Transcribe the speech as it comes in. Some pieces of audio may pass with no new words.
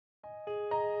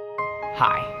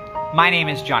Hi, my name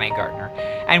is Johnny Gardner,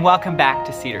 and welcome back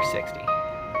to Cedar 60.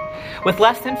 With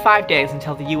less than 5 days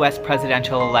until the U.S.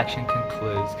 presidential election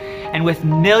concludes, and with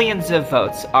millions of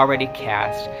votes already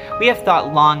cast, we have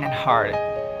thought long and hard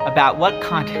about what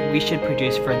content we should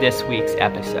produce for this week's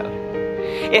episode.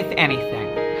 If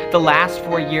anything, the last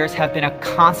 4 years have been a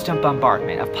constant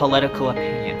bombardment of political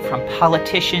opinion from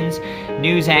politicians,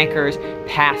 news anchors,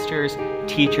 pastors,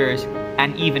 teachers,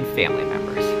 and even family members.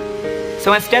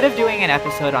 So instead of doing an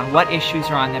episode on what issues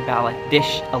are on the ballot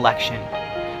this election,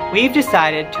 we've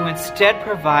decided to instead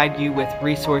provide you with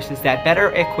resources that better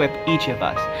equip each of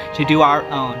us to do our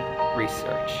own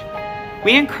research.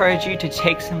 We encourage you to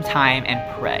take some time and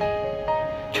pray,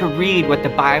 to read what the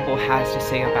Bible has to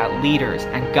say about leaders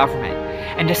and government,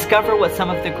 and discover what some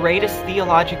of the greatest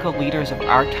theological leaders of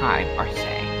our time are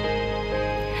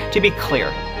saying. To be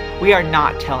clear, we are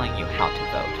not telling you how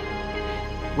to vote.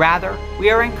 Rather, we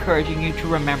are encouraging you to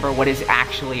remember what is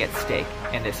actually at stake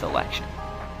in this election.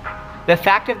 The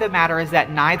fact of the matter is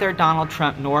that neither Donald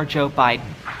Trump nor Joe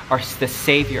Biden are the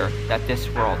savior that this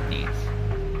world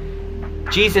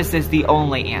needs. Jesus is the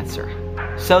only answer.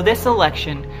 So this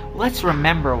election, let's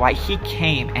remember why he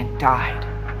came and died.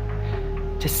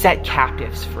 To set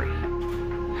captives free.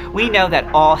 We know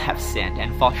that all have sinned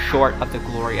and fall short of the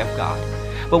glory of God.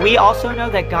 But we also know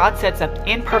that God sets up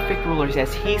imperfect rulers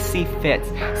as he sees fit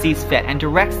and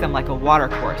directs them like a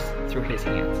watercourse through his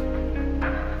hands.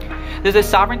 Through the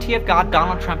sovereignty of God,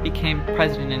 Donald Trump became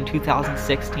president in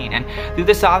 2016, and through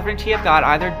the sovereignty of God,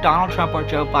 either Donald Trump or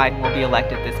Joe Biden will be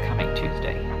elected this coming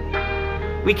Tuesday.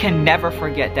 We can never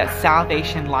forget that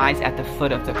salvation lies at the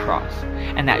foot of the cross,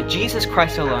 and that Jesus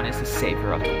Christ alone is the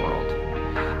Savior of the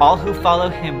world. All who follow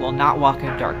him will not walk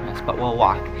in darkness, but will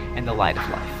walk in the light of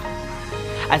life.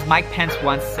 As Mike Pence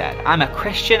once said, I'm a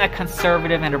Christian, a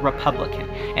conservative, and a Republican,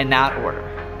 in that order.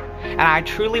 And I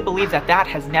truly believe that that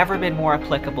has never been more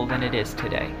applicable than it is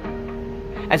today.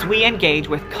 As we engage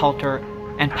with culture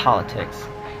and politics,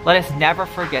 let us never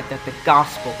forget that the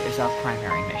gospel is our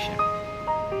primary mission.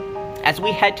 As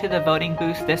we head to the voting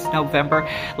booths this November,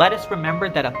 let us remember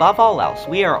that above all else,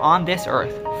 we are on this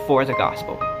earth for the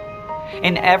gospel.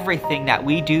 In everything that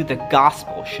we do, the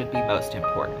gospel should be most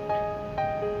important.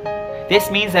 This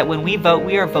means that when we vote,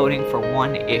 we are voting for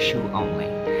one issue only: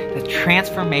 the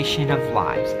transformation of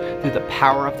lives through the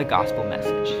power of the gospel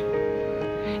message.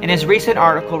 In his recent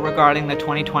article regarding the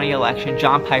 2020 election,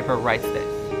 John Piper writes this: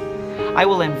 I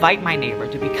will invite my neighbor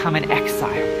to become an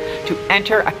exile, to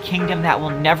enter a kingdom that will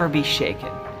never be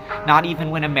shaken, not even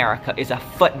when America is a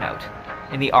footnote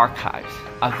in the archives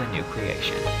of the new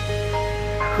creation.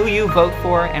 Who you vote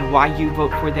for and why you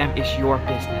vote for them is your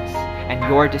business and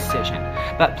your decision.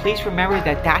 But please remember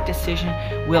that that decision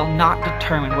will not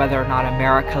determine whether or not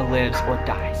America lives or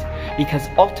dies, because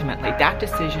ultimately that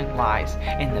decision lies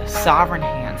in the sovereign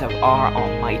hands of our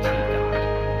Almighty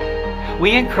God.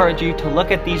 We encourage you to look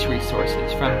at these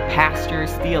resources from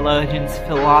pastors, theologians,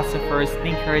 philosophers,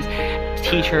 thinkers,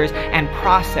 teachers, and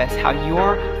process how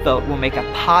your vote will make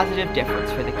a positive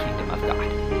difference for the kingdom of God.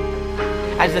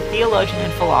 As the theologian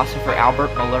and philosopher Albert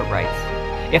Mohler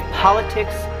writes, if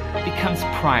politics becomes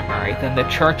primary, then the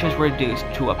church is reduced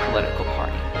to a political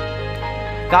party.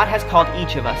 God has called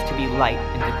each of us to be light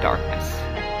in the darkness.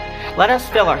 Let us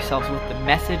fill ourselves with the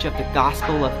message of the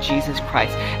gospel of Jesus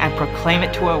Christ and proclaim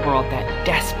it to a world that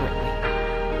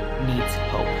desperately needs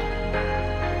hope.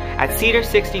 At Cedar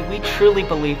 60, we truly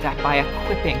believe that by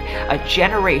equipping a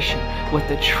generation with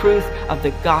the truth of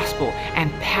the gospel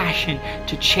and passion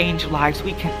to change lives,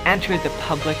 we can enter the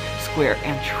public square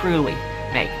and truly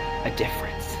make a difference.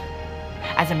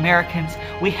 As Americans,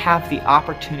 we have the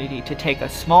opportunity to take a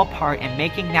small part in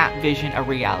making that vision a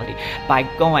reality by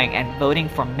going and voting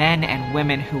for men and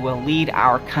women who will lead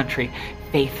our country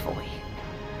faithfully.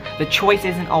 The choice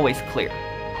isn't always clear,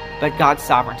 but God's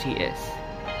sovereignty is.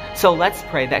 So let's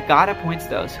pray that God appoints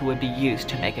those who would be used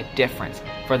to make a difference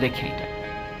for the kingdom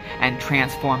and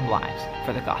transform lives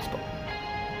for the gospel.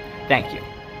 Thank you,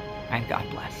 and God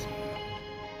bless.